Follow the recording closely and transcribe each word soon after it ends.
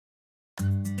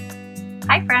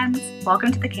Hi, friends.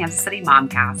 Welcome to the Kansas City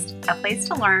Momcast, a place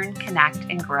to learn, connect,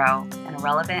 and grow in a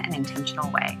relevant and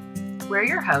intentional way. We're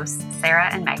your hosts, Sarah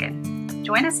and Megan.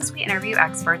 Join us as we interview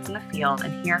experts in the field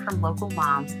and hear from local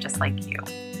moms just like you.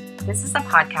 This is a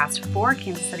podcast for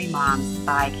Kansas City moms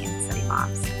by Kansas City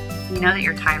moms. We know that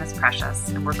your time is precious,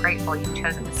 and we're grateful you've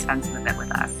chosen to spend some of it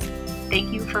with us.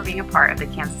 Thank you for being a part of the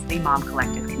Kansas City Mom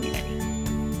Collective community.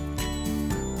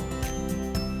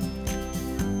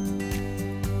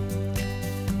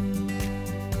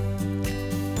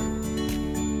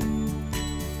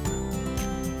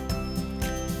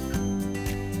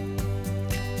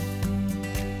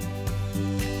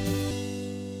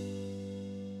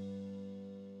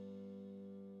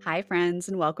 Hi, friends,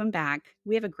 and welcome back.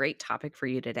 We have a great topic for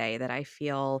you today that I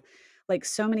feel like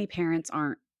so many parents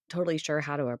aren't totally sure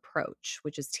how to approach,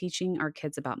 which is teaching our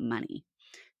kids about money.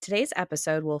 Today's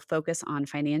episode will focus on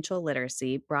financial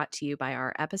literacy, brought to you by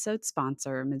our episode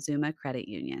sponsor, Mazuma Credit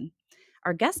Union.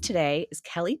 Our guest today is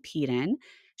Kelly Peden.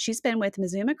 She's been with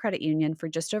Mazuma Credit Union for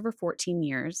just over 14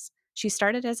 years. She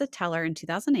started as a teller in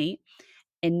 2008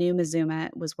 and knew Mazuma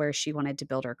was where she wanted to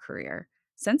build her career.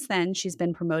 Since then, she's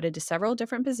been promoted to several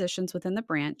different positions within the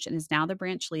branch and is now the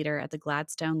branch leader at the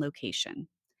Gladstone location.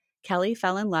 Kelly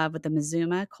fell in love with the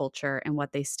Mazuma culture and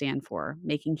what they stand for,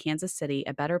 making Kansas City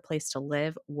a better place to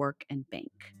live, work, and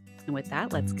bank. And with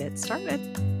that, let's get started.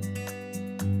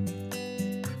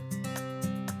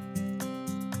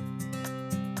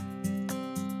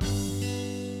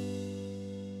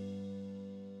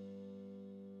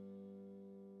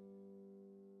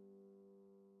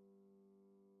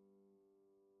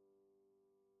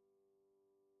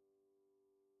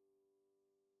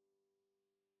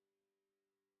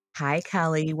 Hi,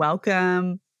 Kelly.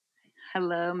 Welcome.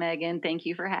 Hello, Megan. Thank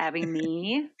you for having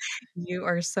me. You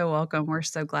are so welcome. We're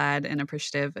so glad and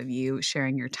appreciative of you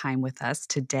sharing your time with us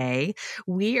today.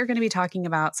 We are going to be talking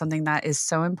about something that is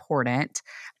so important,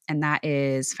 and that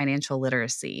is financial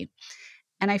literacy.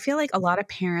 And I feel like a lot of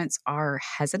parents are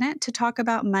hesitant to talk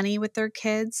about money with their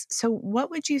kids. So,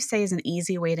 what would you say is an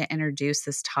easy way to introduce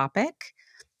this topic,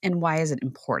 and why is it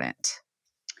important?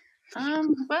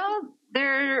 Well,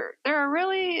 there are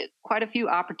really quite a few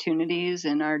opportunities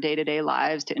in our day to day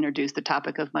lives to introduce the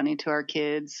topic of money to our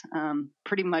kids.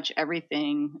 Pretty much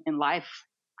everything in life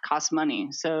costs money,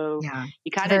 so Yeah, you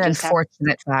it's a kind of very just have.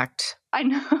 unfortunate fact. I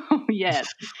know, yes.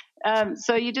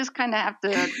 So you just kind of have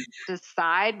to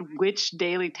decide which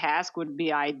daily task would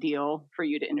be ideal for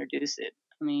you to introduce it.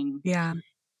 I mean, Yeah.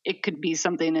 it could be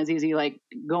something as easy like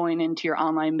going into your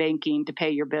online banking to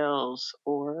pay your bills,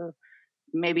 or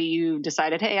maybe you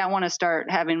decided, hey, I want to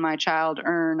start having my child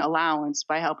earn allowance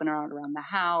by helping her out around the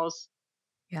house.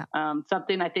 Yeah.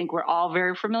 Something I think we're all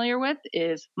very familiar with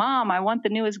is, Mom, I want the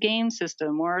newest game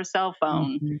system or a cell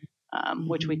phone, Mhm.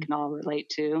 which we Mhm. can all relate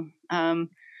to.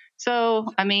 So,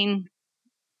 I mean,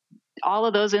 all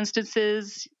of those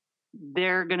instances,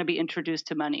 they're going to be introduced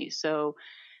to money. So,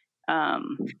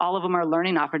 all of them are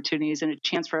learning opportunities and a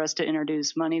chance for us to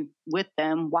introduce money with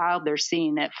them while they're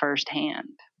seeing it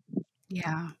firsthand.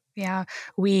 Yeah. Yeah.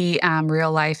 We,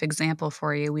 real life example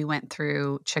for you. We went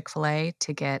through Chick-fil-A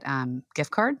to get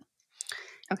gift card.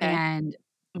 Okay. And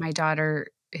my daughter,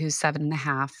 who's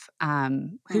 7.5,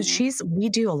 who Hmm. we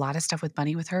do a lot of stuff with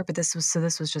money with her, but this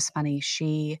was just funny.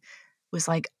 She was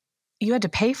like, "You had to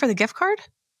pay for the gift card?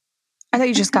 I thought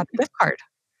you just got the gift card."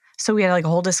 So we had like a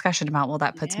whole discussion about, well,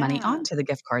 that puts money Yeah. onto the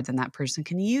gift card, then that person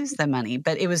can use the money.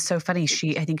 But it was so funny.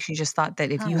 I think she just thought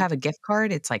that if you Huh. have a gift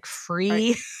card, it's like Right.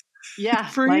 free, Yeah.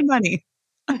 free Like, money.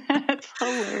 that's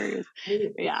hilarious.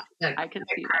 We Yeah. had a I could credit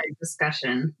see that. card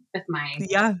discussion with my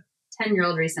Yeah.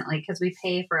 10-year-old recently because we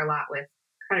pay for a lot with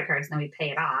credit cards and then we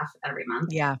pay it off every month.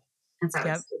 Yeah. And so I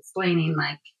Yep. was explaining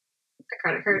like the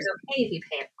credit card is okay if you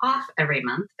pay it off every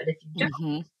month, but if you don't,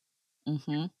 Mhm.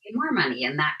 Mhm. pay more money.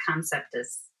 And that concept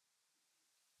is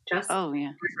just Oh,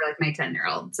 yeah. for like my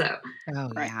 10-year-old. So Oh,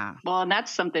 Right. yeah. Well, and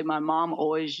that's something my mom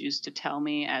always used to tell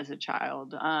me as a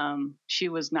child. She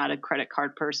was not a credit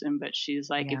card person, but she's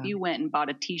like, if Yeah. you went and bought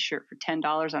a T-shirt for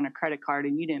 $10 on a credit card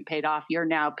and you didn't pay it off, you're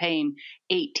now paying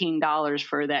 $18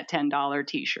 for that $10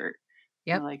 T-shirt.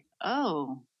 I'm Yep. like,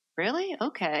 oh, really?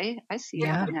 Okay, I see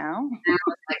that Yeah. now. now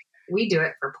it's like we do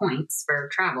it for points for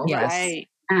travel. Yes.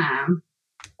 Right.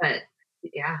 But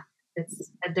yeah,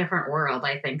 it's a different world,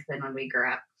 I think, than when we grew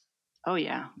up. Oh,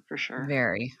 yeah, for sure.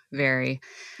 Very, very.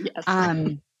 Yes.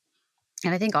 Um,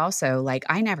 and I think also, like,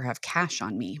 I never have cash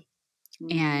on me.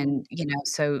 Hmm. And,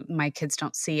 so my kids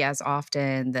don't see as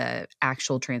often the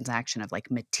actual transaction of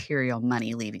like material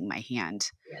money leaving my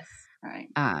hand. Yes. Right.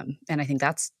 And I think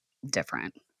that's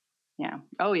different. Yeah.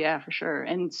 Oh, yeah, for sure.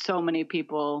 And so many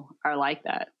people are like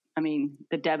that. I mean,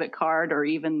 the debit card or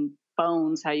even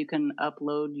phones, how you can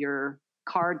upload your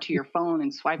card to your phone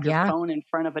and swipe your Yeah. phone in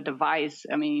front of a device.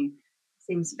 I mean,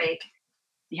 Seems fake.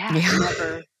 yeah, Yeah.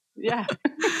 never. Yeah.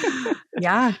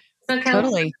 Yeah, So, Kelly, one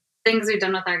of totally. the things we've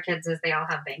done with our kids is they all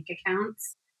have bank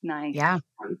accounts. Nice. Yeah.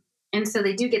 And so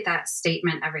they do get that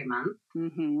statement every month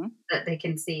Mm-hmm. that they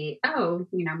can see, oh,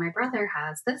 my brother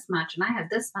has this much and I have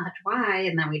this much. Why?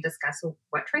 And then we discuss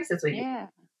what choices we make. Yeah.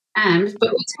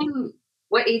 But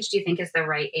what age do you think is the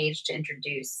right age to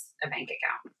introduce a bank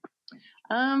account?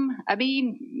 I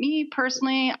mean, me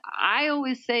personally, I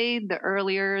always say the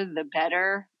earlier the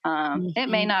better. It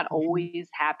may Mhm, not mhm. always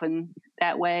happen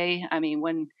that way. I mean,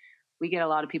 when we get a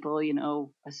lot of people,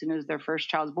 as soon as their first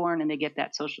child's born and they get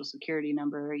that social security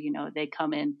number, they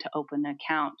come in to open an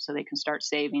account so they can start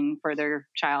saving for their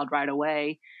child right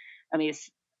away. I mean,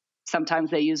 sometimes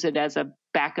they use it as a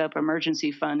backup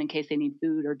emergency fund in case they need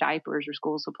food or diapers or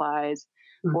school supplies,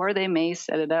 Hmm. or they may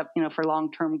set it up, for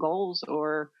long-term goals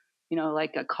or,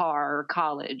 like a car or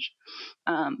college.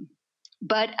 Um,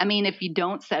 but I mean, if you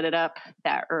don't set it up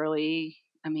that early,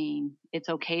 I mean, it's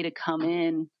okay to come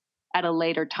in at a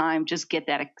later time, just get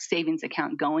that savings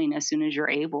account going as soon as you're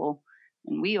able.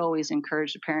 And we always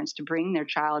encourage the parents to bring their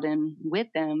child in with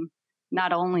them,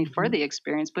 not only for Mhm. the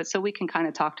experience, but so we can kind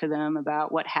of talk to them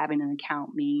about what having an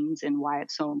account means and why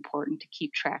it's so important to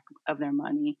keep track of their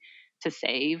money to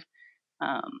save.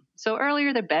 So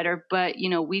earlier the better, but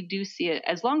we do see it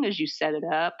as long as you set it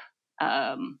up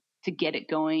to get it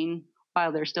going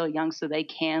while they're still young, so they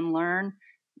can learn.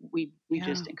 We Yeah.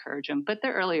 just encourage them, but the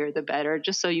earlier the better,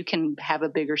 just so you can have a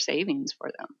bigger savings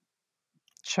for them.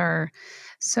 Sure.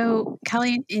 So,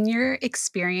 Kelly, in your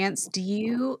experience, do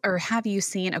you or have you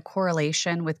seen a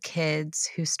correlation with kids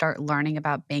who start learning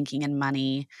about banking and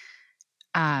money,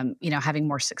 having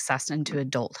more success into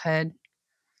adulthood?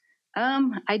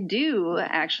 I do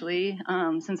actually.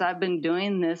 Since I've been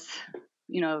doing this,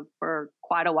 for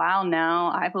quite a while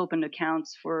now, I've opened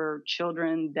accounts for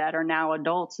children that are now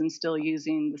adults and still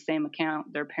using the same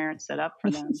account their parents set up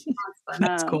for them. That's fun.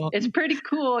 That's cool. It's pretty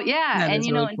cool, yeah. That And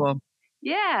is really cool.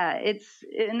 yeah,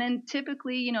 and then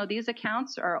typically, these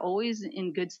accounts are always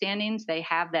in good standings. They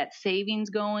have that savings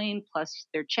going, plus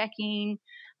they're checking.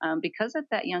 Because at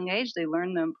that young age, they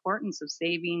learn the importance of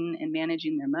saving and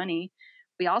managing their money.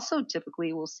 We also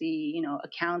typically will see,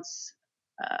 accounts.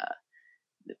 Uh,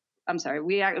 I'm sorry,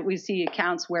 we see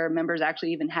accounts where members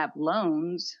actually even have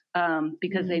loans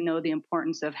because they Mm, know the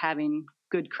importance of having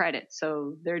good credit.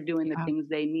 So they're doing the yeah. things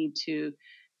they need to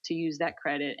use that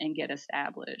credit and get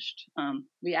established.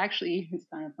 We actually, it's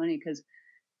kind of funny because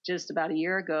just about a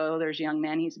year ago, there's a young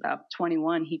man. He's about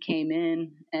 21. He came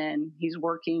in and he's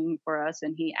working for us,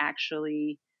 and he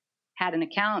actually had an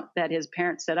account that his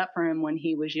parents set up for him when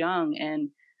he was young. And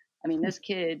I mean, this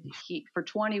kid, he for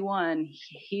 21,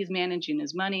 he's managing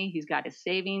his money. He's got his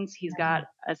savings. He's got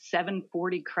a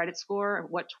 740 credit score.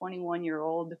 What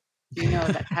 21-year-old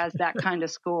that has that kind of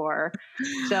score?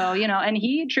 So, and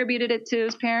he attributed it to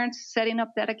his parents setting up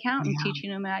that account and Yeah.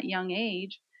 teaching him at young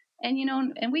age. And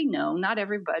and we know not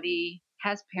everybody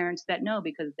has parents that know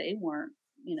because they weren't,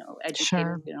 educated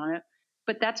Sure. on it,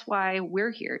 but that's why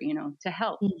we're here, to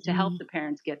help Mhm. the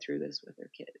parents get through this with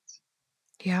their kids.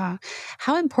 Yeah.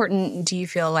 How important do you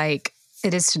feel like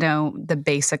it is to know the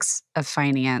basics of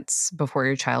finance before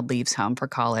your child leaves home for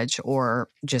college or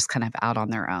just kind of out on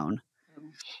their own?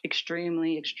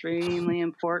 Extremely, extremely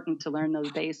important to learn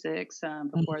those basics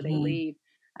before they Mhm. leave.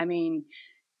 I mean,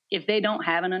 if they don't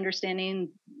have an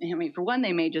understanding, I mean, for one,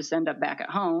 they may just end up back at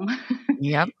home,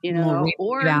 Yep. We'll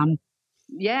or rebound.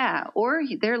 yeah, or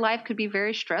their life could be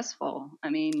very stressful. I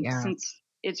mean, Yeah. since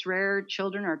it's rare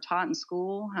children are taught in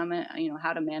school how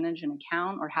to manage an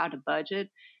account or how to budget,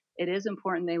 it is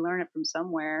important they learn it from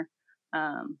somewhere.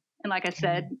 And like I Yeah.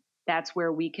 said, that's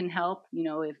where we can help.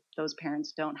 If those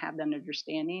parents don't have that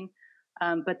understanding,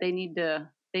 but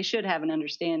they should have an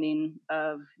understanding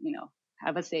of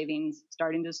have a savings,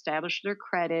 starting to establish their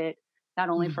credit, not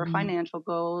only for Mhm. financial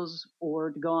goals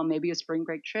or to go on maybe a spring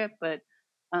break trip, but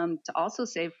to also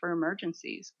save for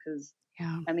emergencies because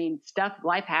Yeah. I mean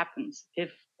life happens.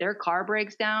 If their car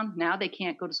breaks down, now they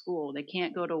can't go to school, they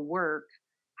can't go to work.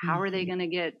 How are they Mhm. going to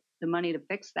get the money to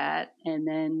fix that? And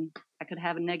then that could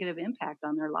have a negative impact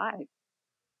on their life.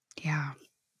 Yeah.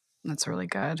 That's really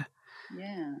good.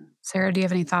 Yeah. Sarah, do you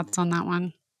have any thoughts on that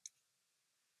one?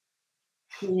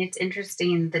 I mean, it's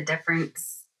interesting the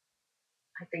difference.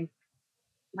 I think,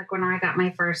 like when I got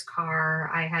my first car,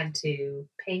 I had to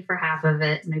pay for half of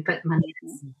it and we put money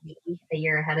Mhm. in a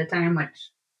year ahead of time,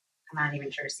 which I'm not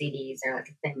even sure CDs are like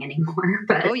a thing anymore,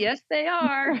 but Oh, yes, they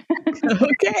are.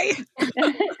 Okay.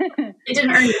 it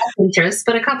didn't earn much interest,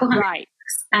 but a couple hundred Right.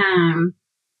 bucks.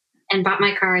 And bought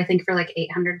my car, I think, for like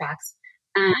 $800.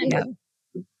 Yeah.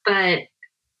 But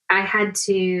I had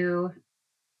to,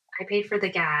 I paid for the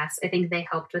gas. I think they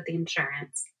helped with the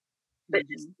insurance. But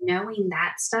just Mhm. knowing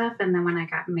that stuff, and then when I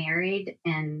got married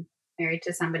and married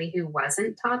to somebody who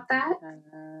wasn't taught that,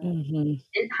 Mhm.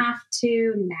 didn't have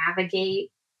to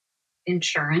navigate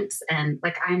insurance. And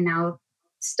like I'm now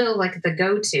still like the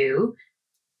go to,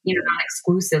 Yeah. not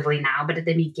exclusively now, but at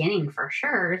the beginning for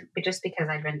sure. But just because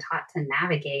I've been taught to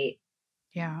navigate,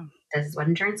 Yeah. this is what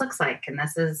insurance looks like. And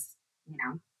this is,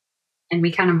 and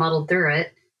we kind of muddled through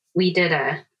it. We did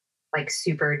a like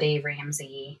super Dave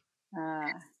Ramsey, Uh,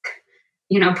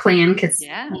 plan because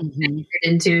yeah. Mhm.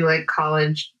 into like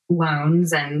college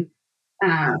loans um,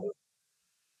 and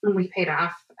we paid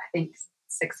off, I think,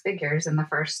 six figures in the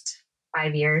first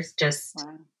 5 years, just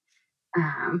Wow.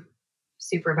 um,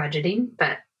 super budgeting,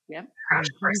 but Yep. crash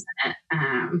course Mhm. in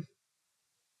it.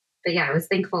 But yeah, I was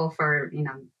thankful for,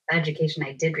 the education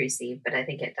I did receive, but I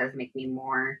think it does make me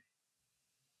more,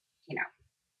 you know,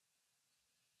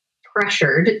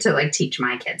 pressured to like teach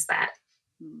my kids that.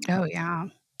 Mm. Oh, yeah.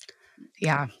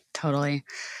 Yeah, totally.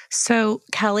 So,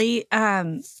 Kelly,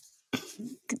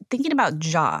 thinking about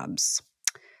jobs.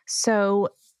 So,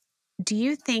 do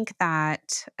you think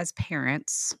that as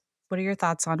parents, what are your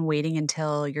thoughts on waiting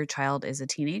until your child is a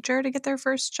teenager to get their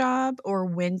first job? Or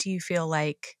when do you feel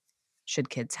like should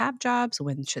kids have jobs?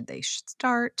 When should they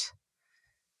start?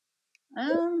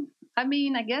 I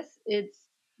mean, I guess it's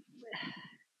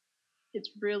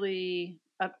really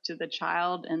up to the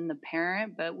child and the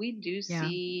parent, but we do Yeah.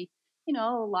 see,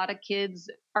 a lot of kids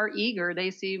are eager.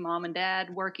 They see mom and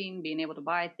dad working, being able to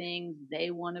buy things.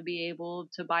 They want to be able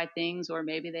to buy things, or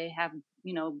maybe they have,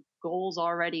 goals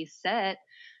already set.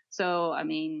 So,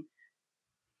 we,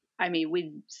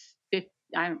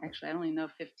 I don't even know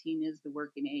if 15 is the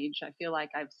working age. I feel like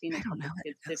I've seen a I don't know couple that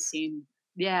kids it is. 15.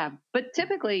 Yeah, but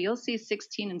typically you'll see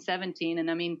 16 and 17.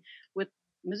 And with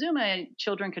Mizuma,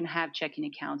 children can have checking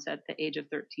accounts at the age of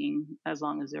 13 as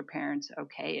long as their parents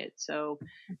okay it. So,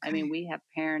 Okay. we have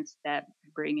parents that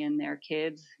bring in their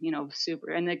kids,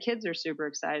 super, and the kids are super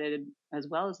excited as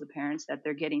well as the parents that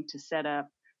they're getting to set up,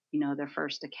 their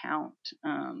first account.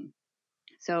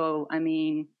 So,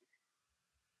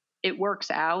 it works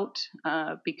out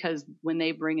because when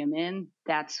they bring them in,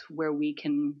 that's where we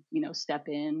can, step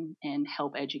in and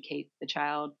help educate the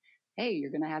child. Hey,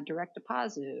 you're going to have direct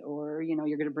deposit, or you're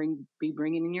going to be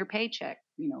bringing in your paycheck.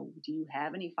 Do you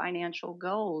have any financial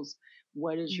goals?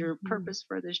 What is your Mhm. purpose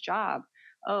for this job?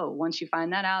 Oh, once you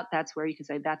find that out, that's where you can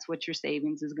say that's what your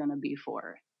savings is going to be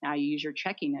for. Now you use your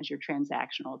checking as your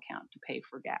transactional account to pay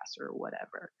for gas or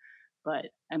whatever.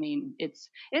 But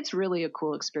it's really a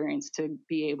cool experience to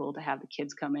be able to have the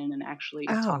kids come in and actually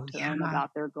talk Oh, to them yeah.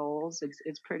 about their goals.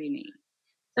 It's pretty neat.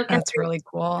 So, That's Kelsey, really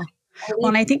cool. are Well, we,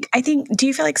 and I think do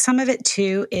you feel like some of it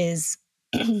too is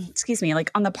excuse me,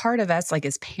 like on the part of us, like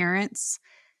as parents,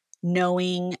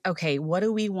 knowing, okay, what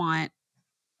do we want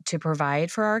to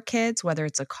provide for our kids, whether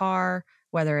it's a car,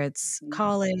 whether it's Mhm.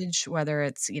 college, whether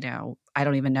it's, I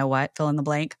don't even know what, fill in the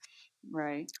blank.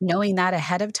 Right. Knowing that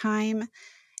ahead of time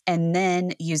and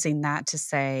then using that to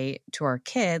say to our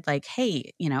kid, like,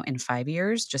 hey, in 5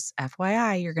 years, just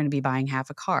FYI, you're going to be buying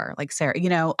half a car. Like Sarah,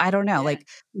 I don't know, Yeah. like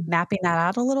mapping that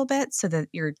out a little bit so that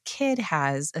your kid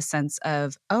has a sense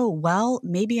of, oh, well,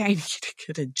 maybe I need to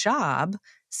get a job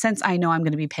since I know I'm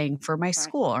going to be paying for my Right.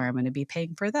 school or I'm going to be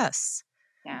paying for this.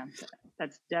 Yeah.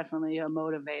 That's definitely a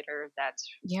motivator.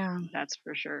 Yeah. That's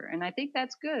for sure. And I think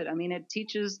that's good. It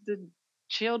teaches the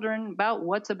children about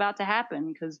what's about to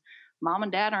happen because mom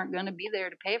and dad aren't going to be there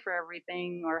to pay for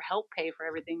everything or help pay for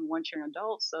everything once you're an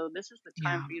adult. So this is the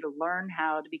time Yeah. for you to learn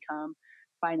how to become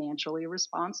financially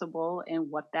responsible and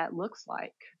what that looks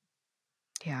like.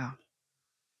 Yeah.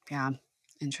 Yeah.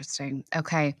 Interesting.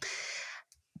 Okay.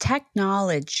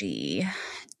 Technology. How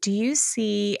do you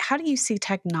see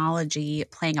technology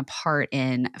playing a part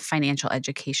in financial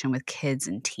education with kids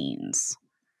and teens?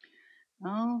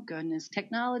 Oh goodness,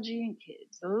 technology and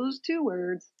kids. Those two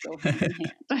words go hand in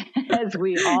hand, as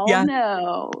we all Yeah.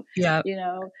 know. Yeah. You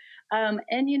know, and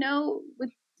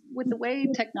with the way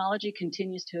technology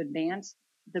continues to advance,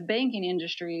 the banking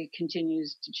industry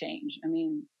continues to change.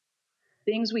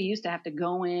 Things we used to have to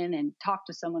go in and talk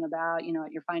to someone about,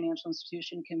 at your financial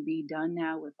institution can be done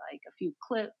now with like a few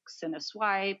clicks and a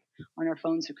swipe on our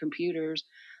phones or computers.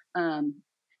 Um,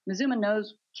 Mizuma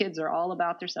knows kids are all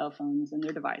about their cell phones and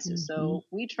their devices. Mhm. So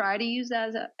we try to use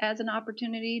that as an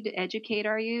opportunity to educate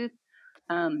our youth.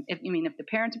 If the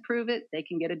parents approve it, they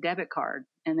can get a debit card,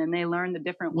 and then they learn the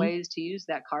different Mhm. ways to use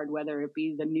that card, whether it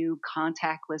be the new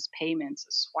contactless payments,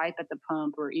 a swipe at the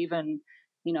pump, or even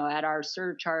at our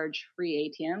surcharge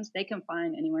free ATMs. They can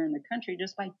find anywhere in the country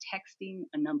just by texting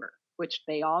a number, which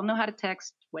they all know how to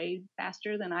text way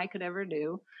faster than I could ever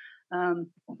do.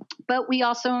 Um, but we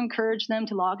also encourage them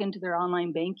to log into their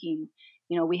online banking.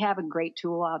 We have a great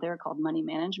tool out there called Money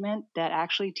Management that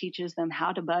actually teaches them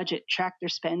how to budget, track their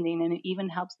spending, and it even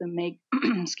helps them make,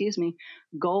 excuse me,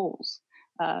 goals.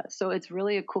 So it's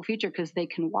really a cool feature because they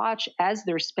can watch as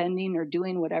they're spending or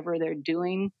doing whatever they're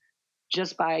doing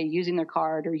just by using their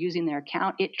card or using their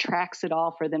account. It tracks it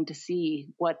all for them to see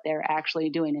what they're actually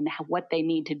doing and what they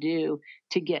need to do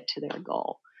to get to their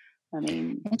goal. I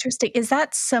mean, Interesting. Is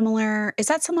that similar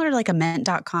to like a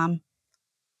Mint.com?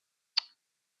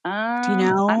 Do you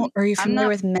know? I'm Are you I'm familiar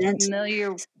not with Mint?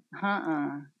 familiar.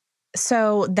 Uh-uh.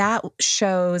 So that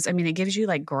shows, I mean, it gives you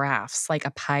like graphs, like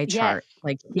a pie Yes, chart.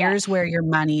 Like, yes, here's where your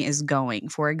money is going.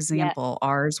 For yes. example,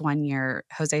 ours one year,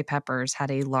 Jose Peppers had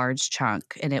a large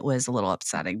chunk and it was a little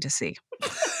upsetting to see.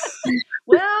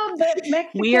 Well, but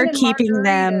We Mexican are and keeping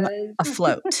them margaritas,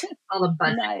 afloat. All the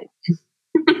budget. nice.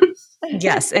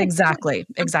 Yes, exactly.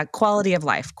 Exact quality of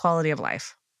life, quality of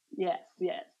life. Yes,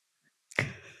 yes.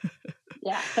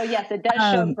 Yeah. So yes, it does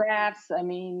show Um, graphs. I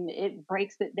mean, it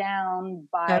breaks it down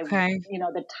by, okay.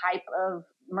 the type of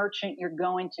merchant you're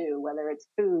going to, whether it's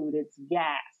food, it's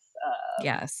gas,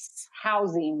 Yes.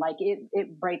 housing. Like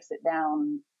it breaks it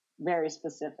down very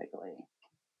specifically.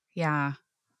 Yeah.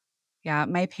 Yeah.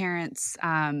 My parents,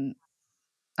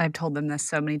 I've told them this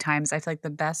so many times. I feel like the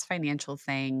best financial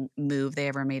move they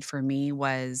ever made for me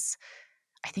was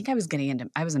I think I was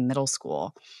in middle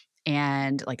school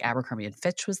and like Abercrombie and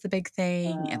Fitch was the big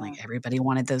thing. And like Uh, everybody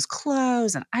wanted those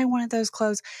clothes and I wanted those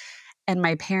clothes. And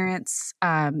my parents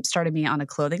started me on a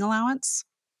clothing allowance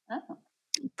oh,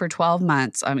 for 12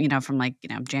 months, from like,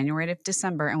 January to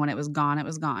December. And when it was gone, it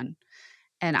was gone.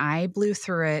 And I blew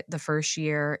through it the first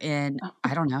year in,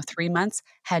 I don't know, 3 months,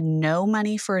 had no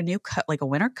money for a new coat, like a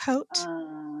winter coat.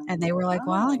 And they were like,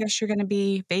 well, I oh, guess you're going to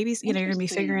be babies, you're going to be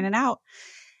figuring interesting. it out.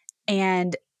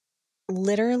 And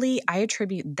literally, I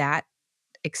attribute that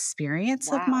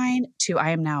experience of Wow. mine to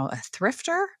I am now a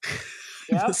thrifter,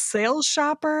 a Yep. sales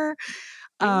shopper.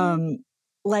 See? Um,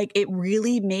 like it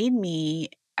really made me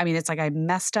I mean, it's like I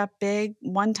messed up big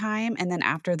one time, and then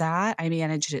after that, I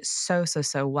managed it so, so,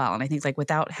 so well, and I think, like,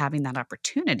 without having that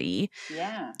opportunity,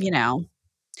 Yeah. you know,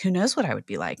 who knows what I would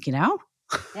be like, you know?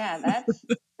 Yeah,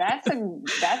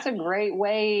 that's a great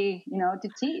way, to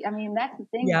teach. I mean, that's the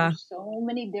thing. Yeah. There's so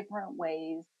many different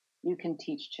ways you can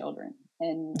teach children,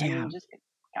 and I Yeah. mean, just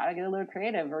gotta get a little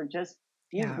creative, or just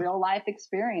use Yeah. real life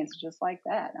experience, just like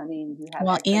that. I mean, you have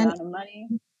Well, X amount of money.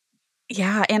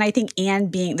 and I think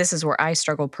being this is where I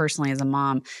struggle personally as a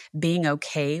mom, being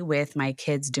okay with my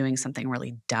kids doing something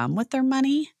really dumb with their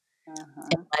money Uh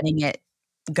and huh. letting it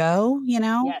go,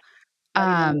 Yes,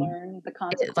 letting them Um, learn the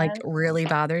it, like, consequence. really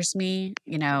bothers me,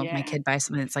 my Yeah. kid buys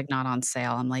something that's, like, not on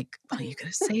sale. I'm like, "Well, you could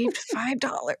have saved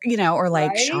 $5," or, like,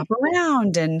 Right. shop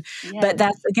around but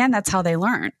Yes. that's how they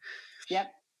learn.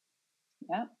 Yep.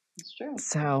 Yep. It's true.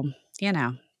 So, you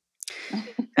know.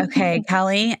 Okay,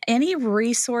 Kelly, any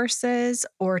resources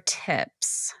or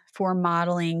tips for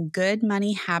modeling good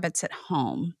money habits at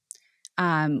home?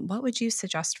 What would you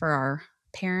suggest for our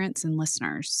parents and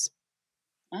listeners?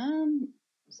 Um.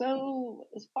 So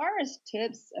as far as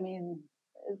tips, I mean,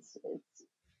 it's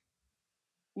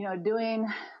doing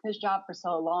this job for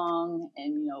so long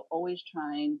and, always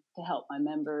trying to help my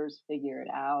members figure it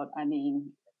out. I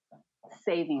mean,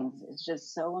 savings is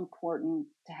just so important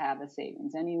to have a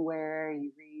savings. Anywhere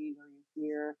you read or you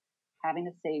hear, having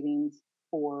a savings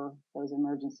for those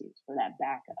emergencies, for that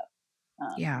backup.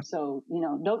 Yeah. So,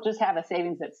 don't just have a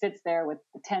savings that sits there with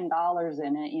 $10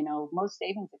 in it. Most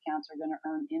savings accounts are going to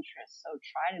earn interest. So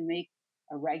try to make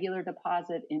a regular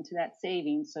deposit into that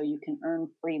savings so you can earn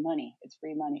free money. It's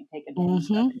free money. Take advantage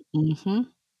of Mhm, it. mhm.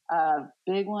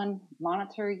 Big one,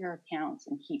 monitor your accounts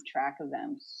and keep track of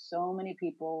them. So many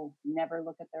people never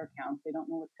look at their accounts. They don't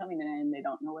know what's coming in, they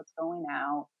don't know what's going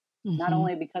out. Not Mhm.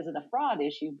 only because of the fraud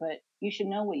issue, but you should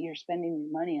know what you're spending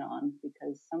your money on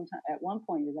because sometime at one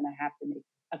point you're going to have to make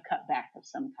a cutback of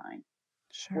some kind,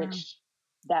 Sure. which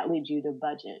that leads you to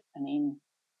budget. I mean,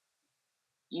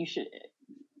 you should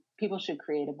people should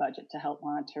create a budget to help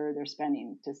monitor their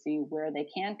spending to see where they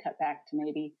can cut back to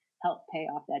maybe help pay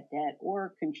off that debt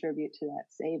or contribute to that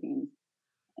savings.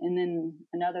 And then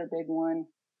another big one,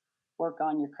 work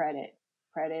on your credit.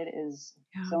 Credit is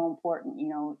Yeah. so important.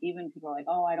 Even people are like,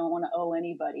 oh, I don't want to owe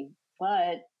anybody.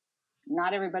 But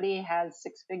not everybody has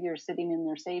six figures sitting in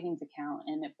their savings account.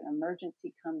 And if an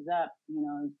emergency comes up,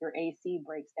 your AC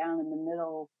breaks down in the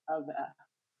middle of a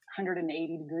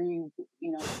 180-degree,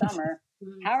 summer,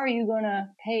 how are you going to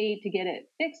pay to get it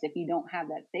fixed if you don't have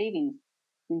that savings?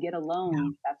 You can get a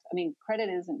loan. Credit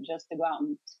isn't just to go out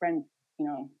and spend,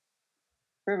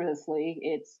 frivolously.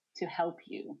 It's to help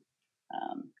you.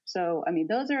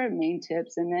 Those are main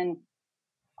tips. And then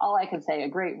all I could say, a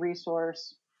great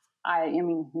resource.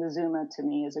 Mazuma to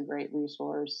me is a great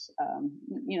resource.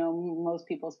 Most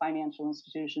people's financial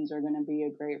institutions are going to be a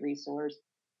great resource.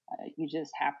 You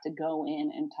just have to go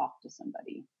in and talk to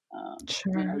somebody.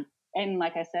 Sure. And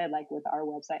like I said, like with our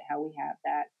website, how we have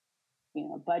that,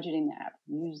 budgeting app,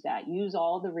 use that, use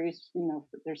all the,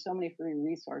 there's so many free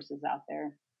resources out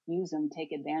there. Use them,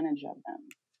 take advantage of them.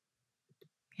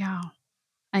 Yeah.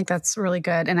 I think that's really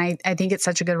good. And I think it's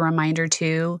such a good reminder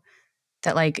too,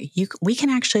 that we can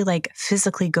actually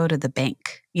physically go to the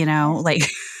bank, like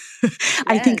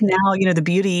I think now, the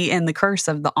beauty and the curse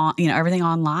of everything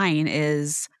online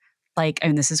is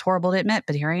this is horrible to admit,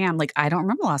 but here I am. I don't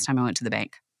remember the last time I went to the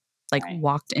bank,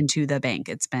 walked into the bank.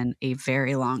 It's been a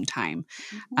very long time.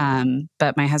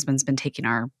 But my husband's been taking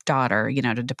our daughter,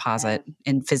 to deposit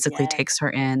and physically takes her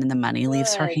in and the money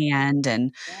leaves her hand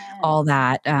and all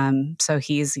that. So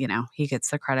he's, he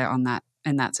gets the credit on that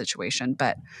in that situation.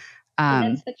 But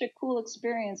and that's such a cool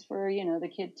experience for, the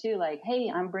kid too. Like, hey,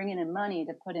 I'm bringing in money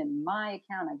to put in my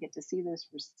account. I get to see this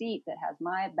receipt that has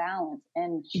my balance,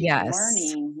 and she's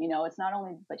learning, it's not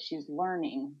only, but she's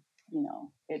learning, and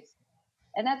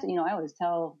that's, I always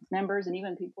tell members and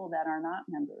even people that are not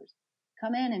members,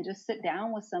 come in and just sit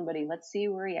down with somebody. Let's see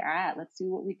where you're at. Let's see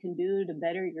what we can do to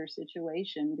better your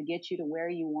situation, to get you to where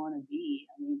you want to be.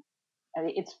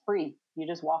 It's free. You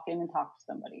just walk in and talk to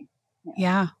somebody.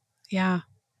 Yeah.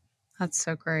 That's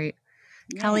so great.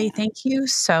 Yeah. Kelly, thank you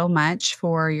so much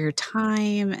for your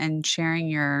time and sharing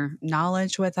your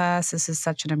knowledge with us. This is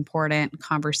such an important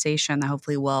conversation that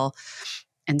hopefully will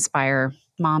inspire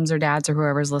moms or dads or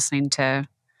whoever's listening to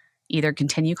either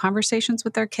continue conversations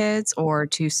with their kids or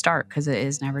to start, because it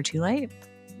is never too late.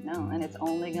 No, and it's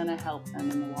only going to help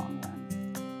them in the long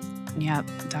run. Yep,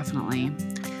 definitely.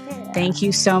 Yeah. Thank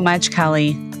you so much,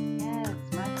 Kelly. Yes,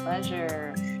 my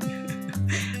pleasure.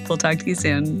 We'll talk to you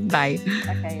soon. Bye.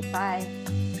 Okay, bye.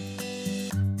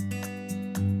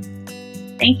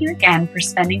 Thank you again for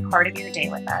spending part of your day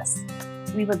with us.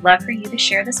 We would love for you to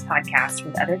share this podcast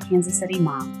with other Kansas City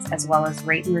moms, as well as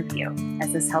rate and review,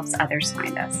 as this helps others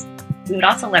find us. We would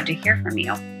also love to hear from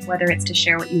you, whether it's to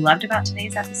share what you loved about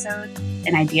today's episode,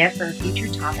 an idea for a future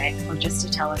topic, or just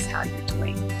to tell us how you're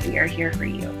doing. We are here for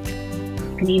you.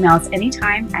 You can email us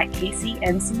anytime at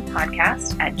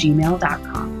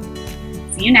kcncpodcast@gmail.com.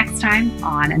 See you next time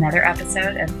on another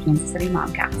episode of Kansas City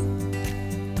Momcast.